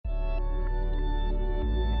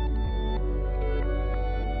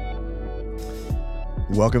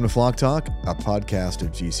Welcome to Flock Talk, a podcast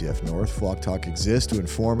of GCF North. Flock Talk exists to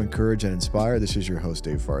inform, encourage, and inspire. This is your host,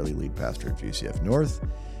 Dave Farley, lead pastor of GCF North.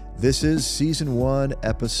 This is Season 1,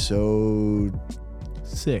 Episode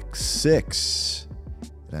 6.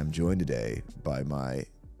 And I'm joined today by my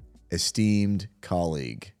esteemed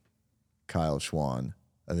colleague, Kyle Schwahn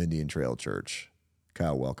of Indian Trail Church.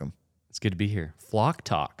 Kyle, welcome. It's good to be here. Flock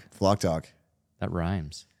Talk. Flock Talk. That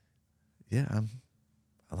rhymes. Yeah,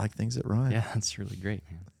 I like things that rhyme. Yeah, that's really great,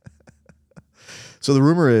 man. So the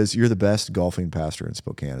rumor is you're the best golfing pastor in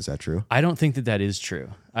Spokane. Is that true? I don't think that is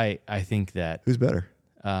true. I think that... Who's better?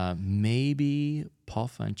 Maybe Paul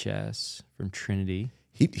Funches from Trinity.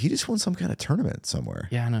 He just won some kind of tournament somewhere.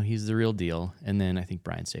 Yeah, no, he's the real deal. And then I think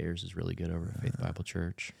Brian Sayers is really good over at Faith Bible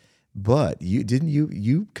Church. But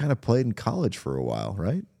you kind of played in college for a while,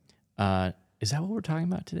 right? Is that what we're talking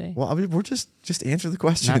about today? Well, I mean, we're just answer the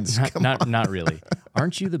questions. Not really.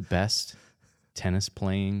 Aren't you the best tennis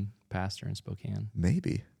playing pastor in Spokane?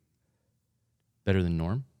 Maybe. Better than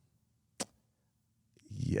Norm?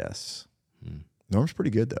 Yes. Norm's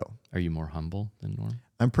pretty good, though. Are you more humble than Norm?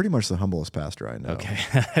 I'm pretty much the humblest pastor I know. Okay.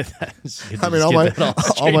 I mean,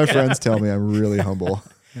 all my friends tell me I'm really humble.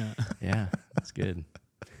 Yeah, that's good.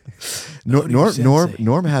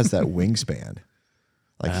 Norm has that wingspan.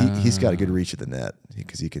 Like he's got a good reach at the net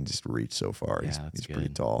because he can just reach so far. He's pretty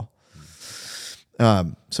tall.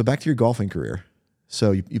 So back to your golfing career.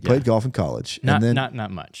 So you played golf in college. Not and then,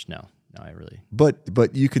 not much. No, I really.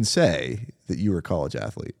 But you can say that you were a college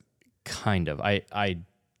athlete. Kind of. I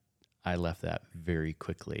left that very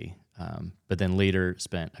quickly. But then later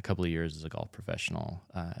spent a couple of years as a golf professional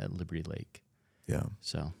at Liberty Lake. Yeah.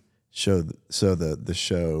 So the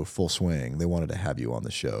show Full Swing, they wanted to have you on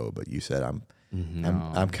the show, but you said I'm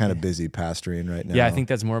kind of busy pastoring right now. Yeah, I think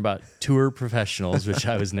that's more about tour professionals, which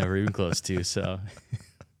I was never even close to. So,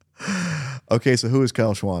 okay, so who is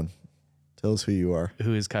Kyle Schwahn? Tell us who you are.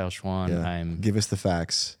 Who is Kyle Schwahn? Yeah. Give us the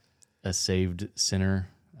facts. A saved sinner,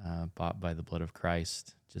 bought by the blood of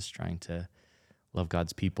Christ, just trying to love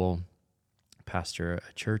God's people. Pastor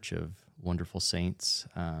a church of wonderful saints.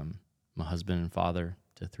 My husband and father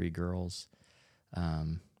to 3 girls.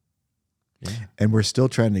 And we're still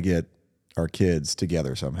trying to get our kids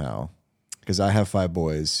together somehow, because I have 5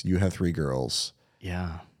 boys, you have 3 girls.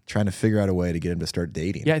 Yeah. Trying to figure out a way to get them to start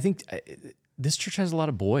dating. Yeah, I think this church has a lot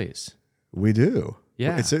of boys. We do.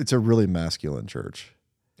 Yeah. It's a really masculine church.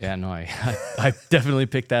 Yeah, no, I definitely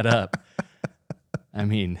picked that up. I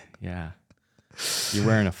mean, yeah. You're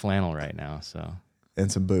wearing a flannel right now, so. And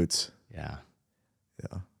some boots. Yeah.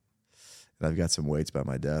 Yeah. And I've got some weights by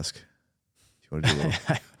my desk. You want to do a little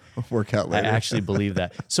workout later? I actually believe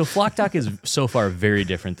that. So Flock Talk is so far very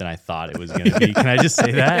different than I thought it was going to be. Can I just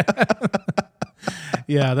say that?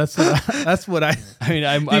 Yeah, that's what I mean,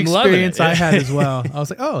 I'm loving it. experience I had as well. I was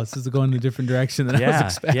like, oh, this is going in a different direction than I was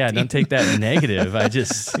expecting. Yeah, don't take that negative. I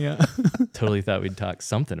just totally thought we'd talk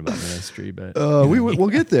something about ministry, but we'll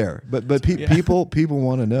get there. But people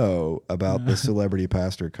want to know about the celebrity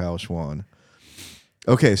pastor Kyle Schwahn.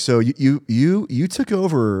 Okay, so you took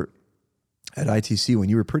over at ITC when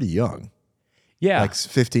you were pretty young. Yeah. Like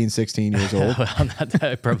 15, 16 years old. Well,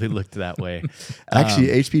 I probably looked that way. Actually,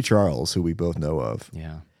 H.P. Charles, who we both know of,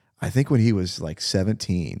 yeah, I think when he was like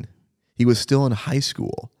 17, he was still in high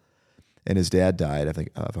school, and his dad died, I think,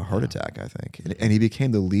 of a heart attack, I think. And he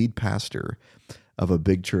became the lead pastor of a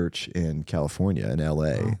big church in California, in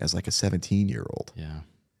L.A., as like a 17-year-old. Yeah.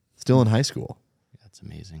 Still in high school. That's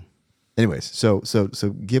amazing. Anyways, so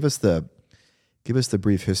give us the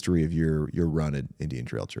brief history of your run at Indian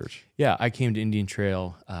Trail Church. Yeah, I came to Indian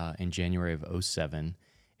Trail in January of 2007,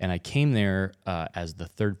 and I came there as the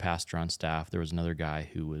 3rd pastor on staff. There was another guy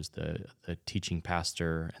who was the teaching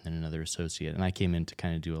pastor, and then another associate, and I came in to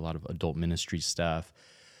kind of do a lot of adult ministry stuff,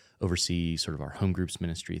 oversee sort of our home groups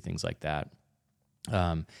ministry, things like that.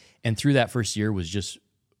 And through that first year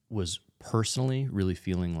was personally really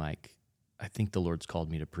feeling like I think the Lord's called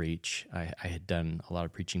me to preach. I had done a lot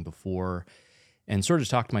of preaching before, and sort of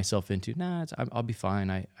talked myself into, I'll be fine.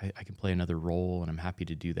 I can play another role, and I'm happy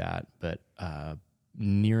to do that. But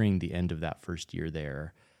nearing the end of that first year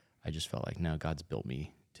there, I just felt like, no, God's built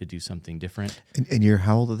me to do something different. And you're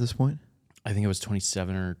how old at this point? I think I was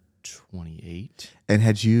 27 or 28. And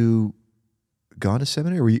had you gone to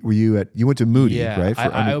seminary? Were you went to Moody, right?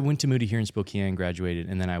 I went to Moody here in Spokane, graduated,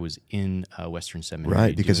 and then I was in Western Seminary.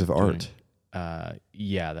 Right, because of art. That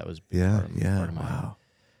was part of my... Wow.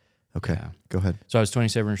 Okay, Go ahead. So I was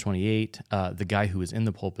 27 or 28. The guy who was in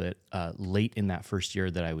the pulpit, late in that first year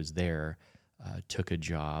that I was there, took a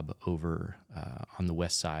job over on the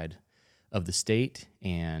west side of the state,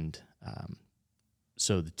 and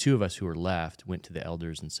so the two of us who were left went to the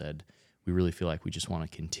elders and said, we really feel like we just want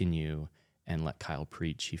to continue and let Kyle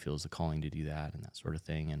preach. He feels the calling to do that and that sort of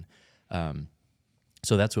thing. And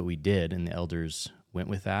so that's what we did, and the elders went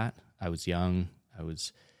with that. I was young. I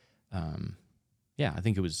was, I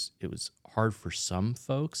think it was hard for some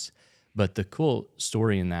folks, but the cool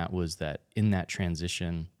story in that was that in that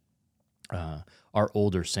transition, our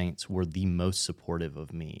older saints were the most supportive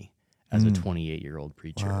of me as a 28-year-old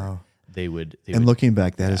preacher. Wow. They would, looking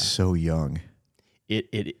back, that is so young.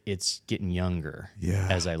 It's getting younger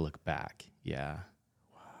as I look back. Yeah.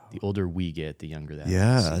 Wow. The older we get, the younger that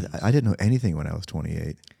seems. I didn't know anything when I was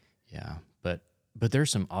 28. Yeah. But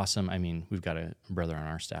there's some awesome, we've got a brother on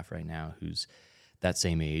our staff right now who's that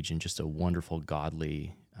same age and just a wonderful,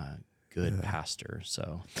 godly, good pastor.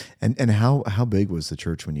 So, and how big was the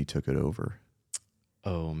church when you took it over?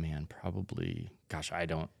 Oh man, probably, I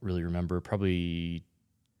don't really remember. Probably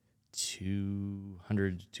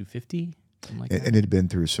 200, 250, something like that. And it had been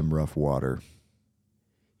through some rough water.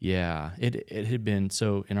 Yeah, it had been.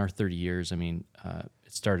 So in our 30 years, it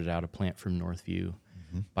started out a plant from Northview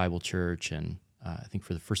Bible Church, and I think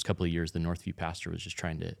for the first couple of years, the Northview pastor was just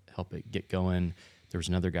trying to help it get going. There was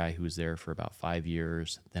another guy who was there for about 5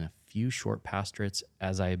 years, then a few short pastorates,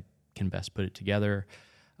 as I can best put it together.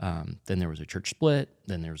 Then there was a church split.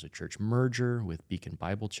 Then there was a church merger with Beacon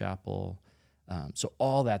Bible Chapel. So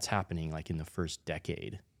all that's happening like in the first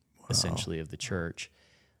decade, essentially, of the church.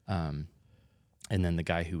 And then the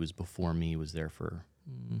guy who was before me was there for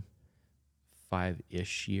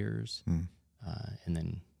 5-ish years. And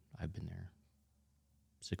then I've been there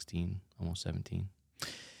 16, almost 17.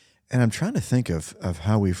 And I'm trying to think of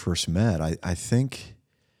how we first met. I think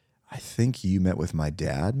you met with my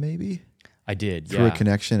dad, maybe? I did, Through a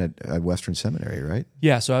connection at Western Seminary, right?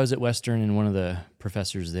 Yeah, so I was at Western, and one of the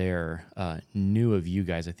professors there knew of you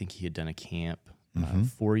guys. I think he had done a camp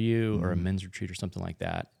for you or a men's retreat or something like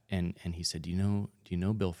that. And he said, do you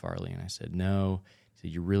know Bill Farley? And I said, no. He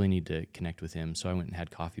said, you really need to connect with him. So I went and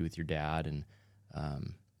had coffee with your dad, and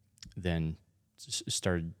then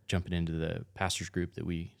started jumping into the pastors group that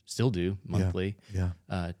we still do monthly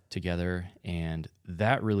together. And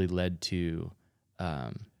that really led to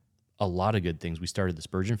a lot of good things. We started the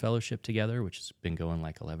Spurgeon Fellowship together, which has been going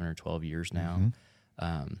like 11 or 12 years now.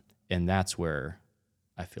 And that's where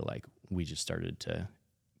I feel like we just started to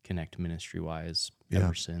connect ministry-wise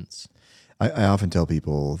ever since. I often tell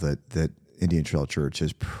people that Indian Trail Church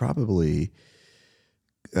is probably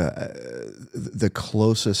the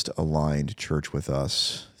closest aligned church with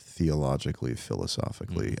us theologically,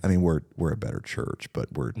 philosophically. We're a better church,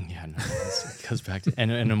 but we're... It goes back to...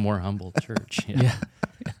 and a more humble church. Yeah.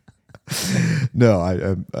 No,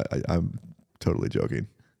 I'm totally joking.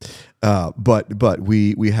 But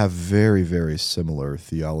we have very, very similar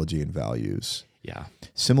theology and values. Yeah.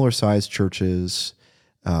 Similar sized churches,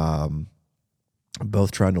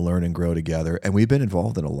 both trying to learn and grow together. And we've been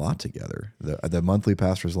involved in a lot together. The monthly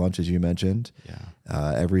pastor's lunch, as you mentioned,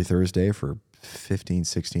 every Thursday for 15,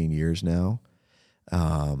 16 years now.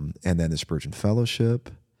 And then the Spurgeon Fellowship.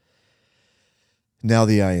 Now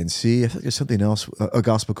the INC. I think there's something else, a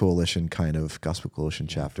Gospel Coalition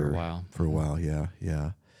chapter. For a while,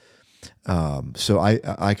 yeah. So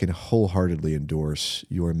I can wholeheartedly endorse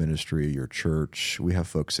your ministry, your church. We have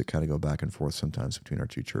folks that kind of go back and forth sometimes between our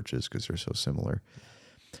two churches because they're so similar.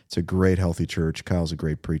 It's a great, healthy church. Kyle's a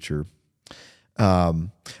great preacher.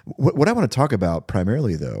 What I want to talk about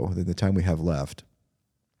primarily, though, in the time we have left,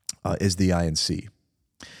 is the INC.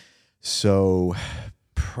 So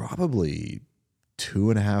probably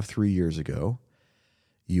 2.5, 3 years ago,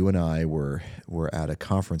 you and I were at a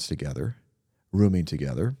conference together, rooming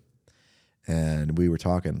together, and we were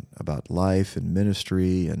talking about life and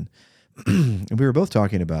ministry, and and we were both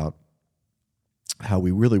talking about how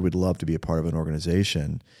we really would love to be a part of an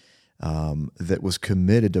organization that was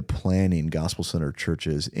committed to planning gospel-centered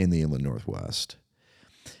churches in the Inland Northwest.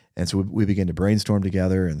 And so we began to brainstorm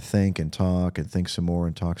together and think and talk and think some more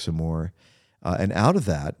and talk some more. And out of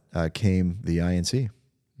that came the INC.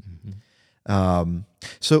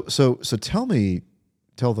 So tell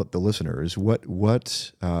the listeners what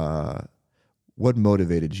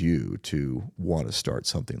motivated you to want to start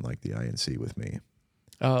something like the INC with me?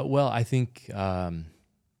 Well, I think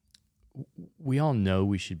we all know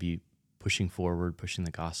we should be pushing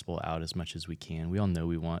the gospel out as much as we can. We all know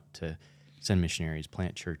we want to send missionaries,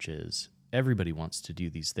 plant churches. Everybody wants to do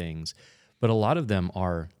these things, but a lot of them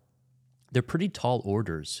they're pretty tall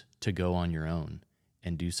orders to go on your own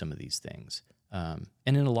and do some of these things. And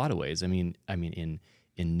in a lot of ways, in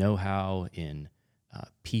know-how, in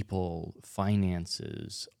people,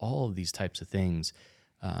 finances, all of these types of things,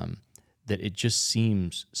 that it just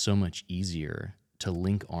seems so much easier to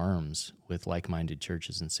link arms with like-minded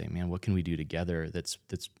churches and say, man, what can we do together that's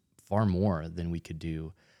far more than we could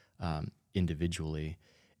do individually.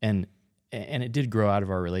 And it did grow out of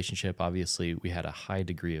our relationship. Obviously, we had a high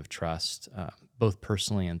degree of trust, both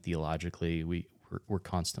personally and theologically. We're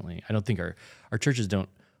constantly, I don't think our churches don't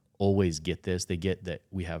always get this. They get that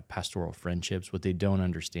we have pastoral friendships. What they don't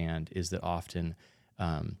understand is that often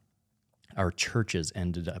our churches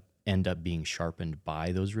end up being sharpened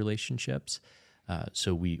by those relationships.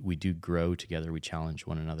 So we do grow together. We challenge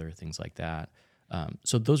one another, things like that.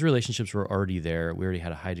 So those relationships were already there. We already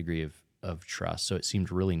had a high degree of trust. So it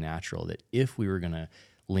seemed really natural that if we were going to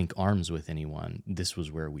link arms with anyone, this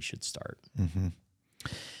was where we should start. Mm-hmm.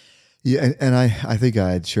 Yeah, and I think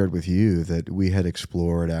I had shared with you that we had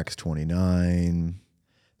explored Acts 29,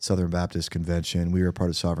 Southern Baptist Convention. We were part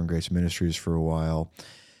of Sovereign Grace Ministries for a while,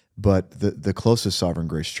 but the closest Sovereign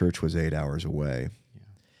Grace Church was 8 hours away.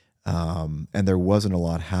 And there wasn't a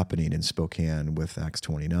lot happening in Spokane with Acts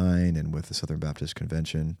 29 and with the Southern Baptist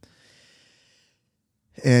Convention.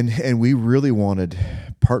 And we really wanted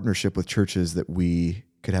partnership with churches that we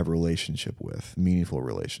could have a relationship with, meaningful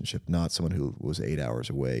relationship, not someone who was 8 hours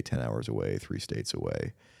away, 10 hours away, 3 states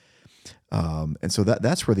away. And so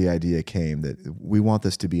that's where the idea came that we want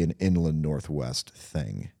this to be an Inland Northwest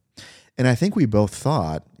thing. And I think we both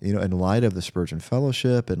thought, in light of the Spurgeon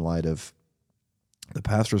Fellowship, in light of the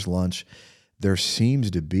pastor's lunch, there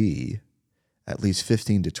seems to be at least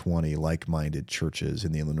 15 to 20 like-minded churches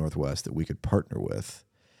in the Inland Northwest that we could partner with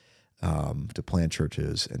to plant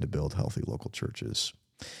churches and to build healthy local churches.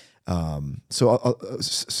 So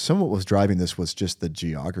some of what was driving this was just the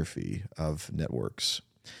geography of networks.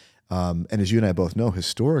 And as you and I both know,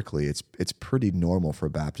 historically, it's pretty normal for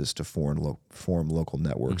Baptists to form local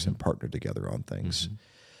networks and partner together on things.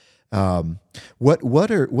 What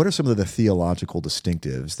are some of the theological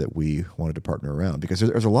distinctives that we wanted to partner around? Because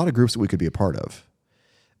there's a lot of groups that we could be a part of,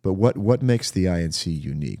 but what makes the INC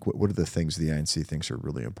unique? What are the things the INC thinks are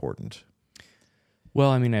really important?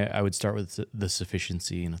 Well, I mean, I would start with the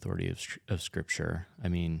sufficiency and authority of Scripture. I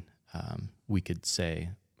mean, we could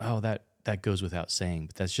say, oh, that goes without saying,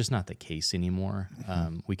 but that's just not the case anymore.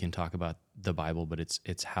 We can talk about the Bible, but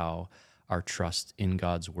it's how our trust in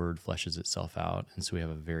God's Word fleshes itself out. And so we have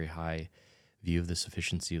a very high view of the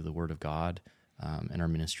sufficiency of the Word of God, and our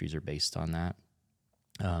ministries are based on that.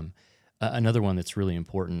 Another one that's really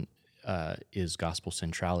important is gospel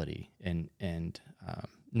centrality, and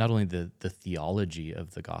not only the theology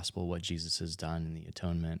of the gospel, what Jesus has done in the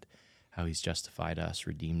atonement, how he's justified us,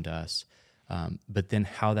 redeemed us, but then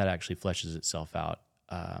how that actually fleshes itself out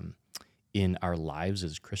in our lives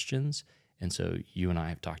as Christians. And so you and I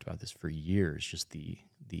have talked about this for years, just the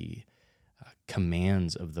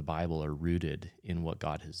commands of the Bible are rooted in what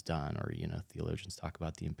God has done, or, theologians talk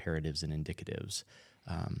about the imperatives and indicatives.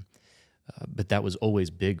 But that was always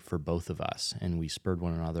big for both of us, and we spurred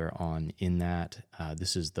one another on in that.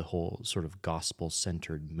 This is the whole sort of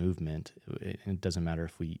gospel-centered movement. It doesn't matter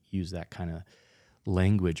if we use that kind of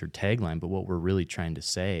language or tagline, but what we're really trying to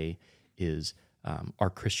say is, are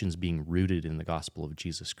Christians being rooted in the gospel of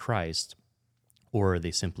Jesus Christ, or are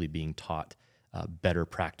they simply being taught better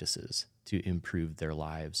practices to improve their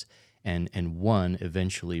lives? And one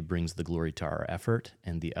eventually brings the glory to our effort,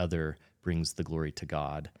 and the other brings the glory to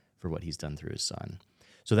God for what he's done through his Son.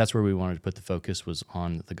 So that's where we wanted to put the focus, was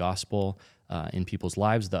on the gospel in people's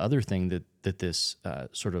lives. The other thing that this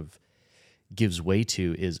sort of gives way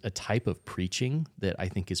to is a type of preaching that I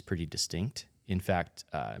think is pretty distinct. In fact,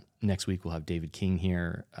 next week we'll have David King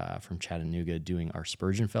here from Chattanooga doing our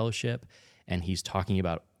Spurgeon Fellowship, and he's talking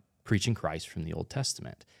about preaching Christ from the Old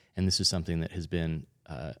Testament. And this is something that has been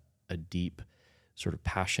a deep sort of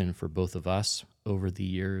passion for both of us over the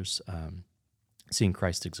years, seeing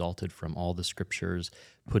Christ exalted from all the Scriptures,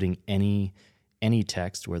 putting any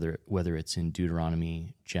text, whether it's in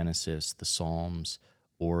Deuteronomy, Genesis, the Psalms,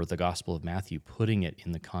 or the Gospel of Matthew, putting it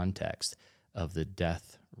in the context of the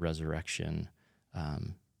death, resurrection,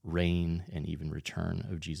 reign, and even return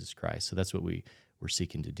of Jesus Christ. So that's what we're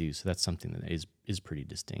seeking to do. So that's something that is pretty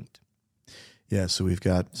distinct. Yeah, so we've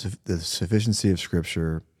got the sufficiency of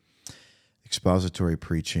Scripture, expository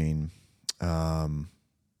preaching,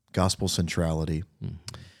 gospel centrality.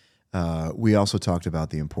 We also talked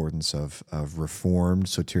about the importance of Reformed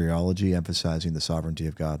soteriology, emphasizing the sovereignty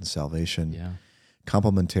of God and salvation. Yeah.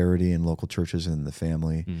 Complementarity in local churches and in the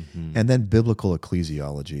family, and then biblical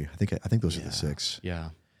ecclesiology. I think those are the 6. Yeah.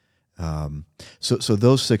 So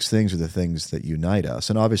those 6 things are the things that unite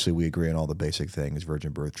us, and obviously we agree on all the basic things: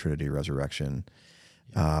 virgin birth, Trinity, resurrection.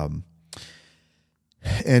 And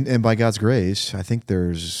by God's grace, I think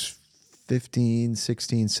there's 15,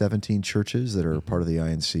 16, 17 churches that are part of the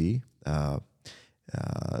INC that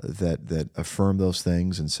affirm those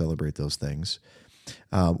things and celebrate those things.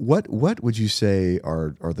 What would you say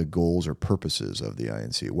are the goals or purposes of the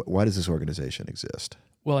INC? Why does this organization exist?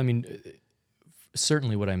 Well, I mean,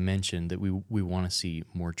 certainly what I mentioned, that we want to see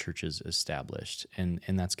more churches established, and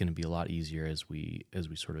that's going to be a lot easier as we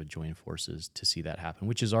sort of join forces to see that happen,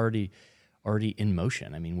 which is already in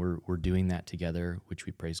motion. I mean, we're doing that together, which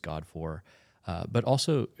we praise God for, but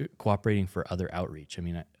also cooperating for other outreach. I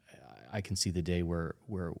mean, I can see the day where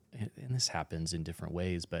and this happens in different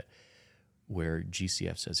ways, but where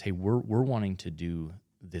GCF says, hey, we're wanting to do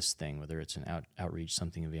this thing, whether it's an outreach,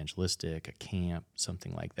 something evangelistic, a camp,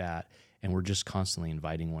 something like that, and we're just constantly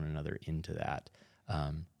inviting one another into that,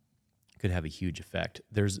 could have a huge effect.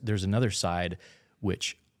 There's another side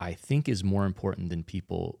which I think is more important than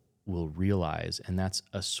people will realize, and that's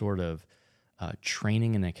a sort of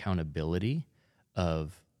training and accountability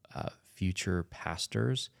of future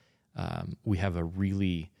pastors. We have a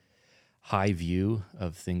really high view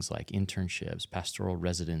of things like internships, pastoral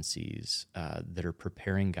residencies that are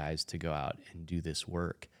preparing guys to go out and do this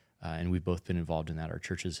work. And we've both been involved in that. Our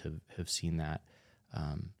churches have seen that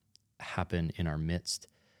happen in our midst.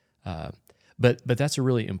 But that's a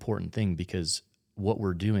really important thing, because what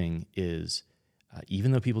we're doing is,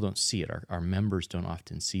 even though people don't see it, our members don't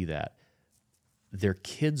often see that, their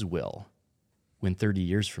kids will. When 30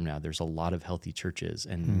 years from now, there's a lot of healthy churches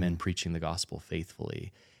and men preaching the gospel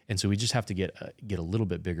faithfully. And so we just have to get a little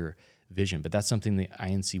bit bigger vision. But that's something the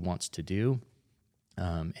INC wants to do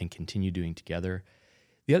and continue doing together.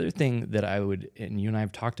 The other thing that I would, and you and I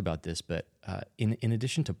have talked about this, but in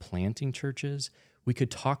addition to planting churches, we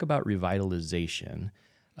could talk about revitalization.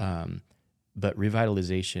 But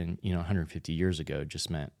revitalization, 150 years ago just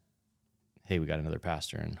meant, hey, we got another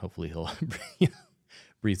pastor, and hopefully he'll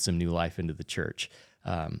breathe some new life into the church.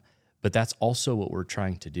 But that's also what we're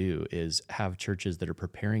trying to do, is have churches that are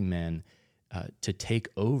preparing men to take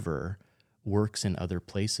over works in other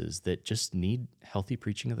places that just need healthy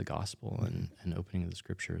preaching of the gospel and opening of the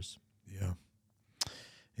scriptures. Yeah.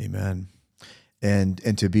 Amen.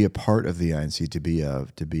 And to be a part of the INC,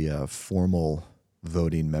 to be a formal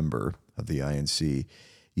voting member of the INC,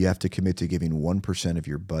 you have to commit to giving 1% of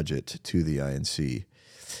your budget to the INC.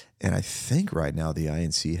 And I think right now the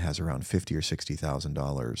INC has around $50,000 or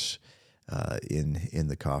 $60,000 in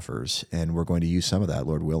the coffers, and we're going to use some of that,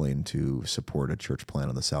 Lord willing, to support a church plant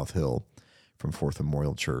on the South Hill from Fourth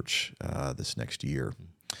Memorial Church this next year.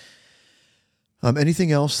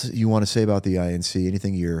 Anything else you want to say about the INC?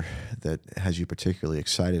 Anything that has you particularly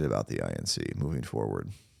excited about the INC moving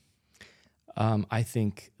forward? I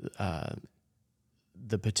think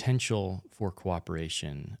the potential for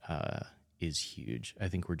cooperation is huge. I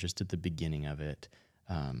think we're just at the beginning of it.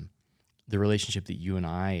 The relationship that you and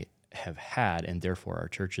I have had, and therefore our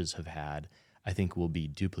churches have had, I think will be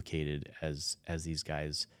duplicated as these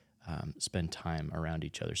guys spend time around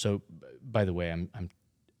each other. So, by the way, I'm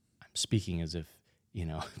speaking as if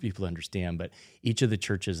people understand, but each of the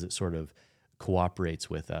churches that sort of cooperates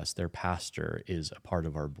with us, their pastor is a part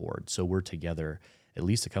of our board. So we're together at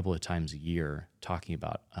least a couple of times a year talking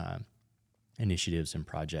about initiatives and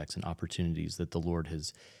projects and opportunities that the Lord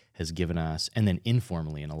has given us, and then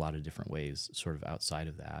informally in a lot of different ways, sort of outside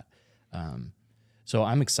of that. So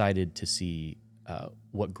I'm excited to see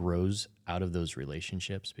what grows out of those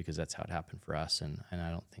relationships, because that's how it happened for us, and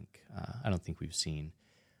I don't think we've seen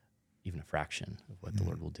even a fraction of what the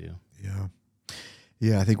Lord will do.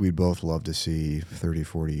 Yeah, I think we'd both love to see 30,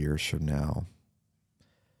 40 years from now,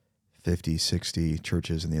 50, 60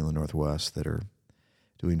 churches in the Inland Northwest that are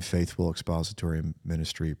doing faithful expository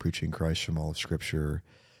ministry, preaching Christ from all of Scripture,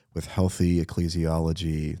 with healthy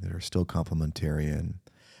ecclesiology that are still complementarian.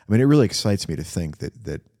 I mean, it really excites me to think that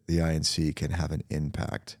the INC can have an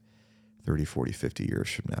impact 30, 40, 50 years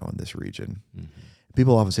from now in this region. Mm-hmm.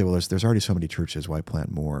 People often say, well, there's already so many churches, why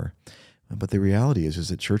plant more? But the reality is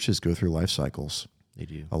that churches go through life cycles. They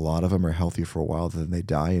do. A lot of them are healthy for a while, then they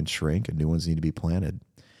die and shrink, and new ones need to be planted.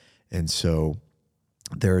 And so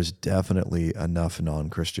there's definitely enough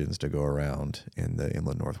non-Christians to go around in the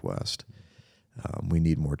Inland Northwest. We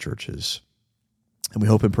need more churches. And we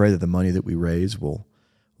hope and pray that the money that we raise will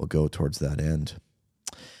go towards that end.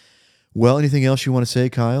 Well, anything else you want to say,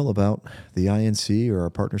 Kyle, about the INC or our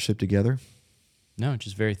partnership together? No,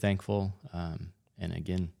 just very thankful. And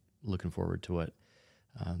again, looking forward to what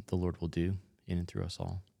the Lord will do in and through us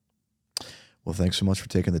all. Well, thanks so much for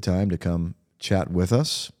taking the time to come chat with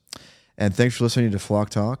us. And thanks for listening to Flock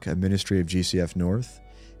Talk, a ministry of GCF North.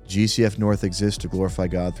 GCF North exists to glorify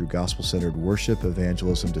God through gospel-centered worship,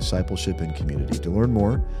 evangelism, discipleship, and community. To learn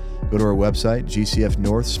more, go to our website,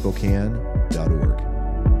 gcfnorthspokane.org.